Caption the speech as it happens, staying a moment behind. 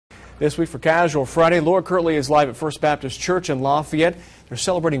This week for Casual Friday, Laura Kirtley is live at First Baptist Church in Lafayette. They're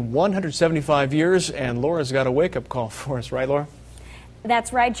celebrating 175 years, and Laura's got a wake-up call for us, right, Laura?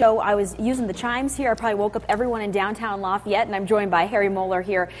 That's right, Joe. I was using the chimes here. I probably woke up everyone in downtown Lafayette, and I'm joined by Harry Moeller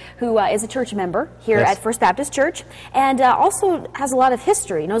here, who is a church member here at First Baptist Church, and also has a lot of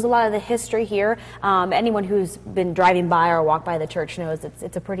history, knows a lot of the history here. Anyone who's been driving by or walked by the church knows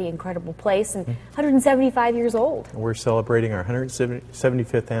it's a pretty incredible place, and 175 years old. We're celebrating our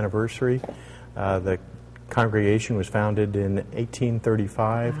 175th anniversary. The congregation was founded in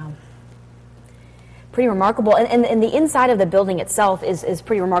 1835. Wow. Pretty remarkable. And the inside of the building itself is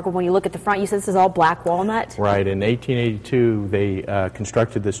pretty remarkable. When you look at the front, you said this is all black walnut. Right. In 1882, they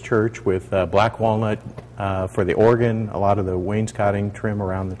constructed this church with black walnut for the organ. A lot of the wainscoting trim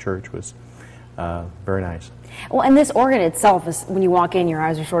around the church was very nice. Well, and this organ itself, is when you walk in, your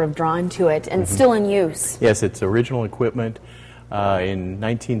eyes are sort of drawn to it, and it's still in use. Yes, it's original equipment. In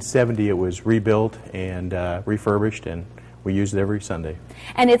 1970, it was rebuilt and refurbished, and we use it every Sunday.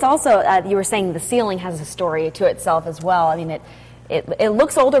 And it's also, you were saying the ceiling has a story to itself as well. I mean, it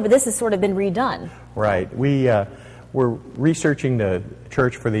looks older, but this has sort of been redone. Right. We're researching the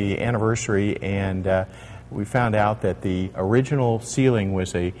church for the anniversary, and we found out that the original ceiling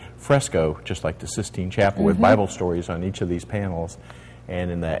was a fresco, just like the Sistine Chapel, with Bible stories on each of these panels. And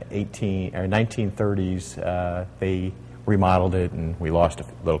in the 1930s, they remodeled it, and we lost a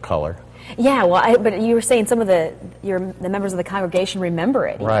little color. Yeah, well, but you were saying some of the members of the congregation remember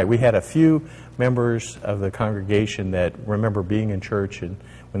it. Right. We had a few members of the congregation that remember being in church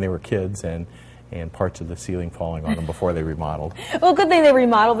when they were kids and parts of the ceiling falling on them before they remodeled. Well, good thing they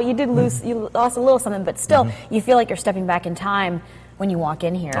remodeled, but you did lose, you lost a little something, but still, you feel like you're stepping back in time when you walk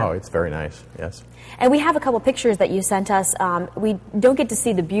in here. Oh, it's very nice, yes. And we have a couple pictures that you sent us. We don't get to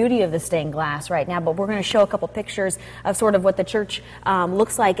see the beauty of the stained glass right now, but we're going to show a couple pictures of sort of what the church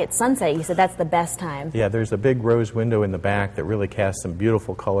looks like at sunset. You said that's the best time. Yeah, there's a big rose window in the back that really casts some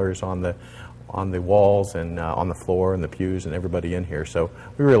beautiful colors on the walls and on the floor and the pews and everybody in here. So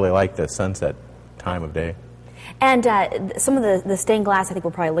we really like the sunset time of day. And some of the stained glass, I think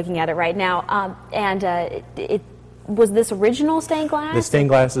we're probably looking at it right now, was this original stained glass? The stained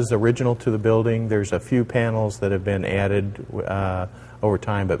glass is original to the building. There's a few panels that have been added over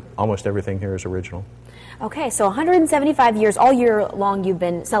time, but almost everything here is original. Okay, so 175 years, all year long you've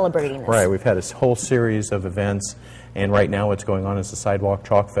been celebrating this. Right, we've had a whole series of events, and right now what's going on is the Sidewalk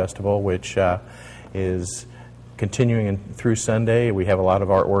Chalk Festival, which is continuing through Sunday. We have a lot of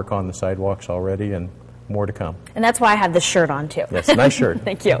artwork on the sidewalks already, and more to come. And that's why I have this shirt on, too. Yes, nice shirt.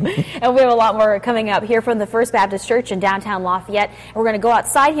 Thank you. And we have a lot more coming up here from the First Baptist Church in downtown Lafayette. And we're going to go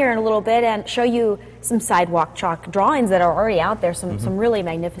outside here in a little bit and show you some sidewalk chalk drawings that are already out there, some really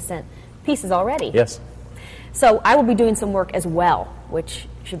magnificent pieces already. Yes. So I will be doing some work as well, which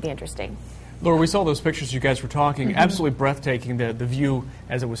should be interesting. Laura, we saw those pictures you guys were talking. Absolutely breathtaking, the view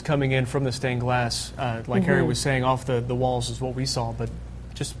as it was coming in from the stained glass. Like Harry was saying, off the walls is what we saw, but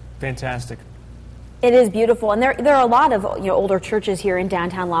just fantastic. It is beautiful, and there are a lot of older churches here in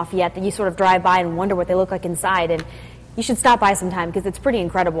downtown Lafayette that you sort of drive by and wonder what they look like inside, and you should stop by sometime because it's pretty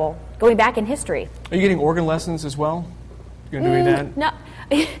incredible, going back in history. Are you getting organ lessons as well? You're going to do that? No,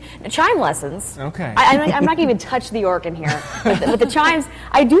 chime lessons. Okay. I'm not going to even touch the organ here, but the chimes,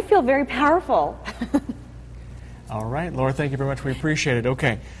 I do feel very powerful. All right, Laura, thank you very much. We appreciate it.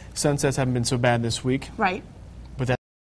 Okay, sunsets haven't been so bad this week. Right.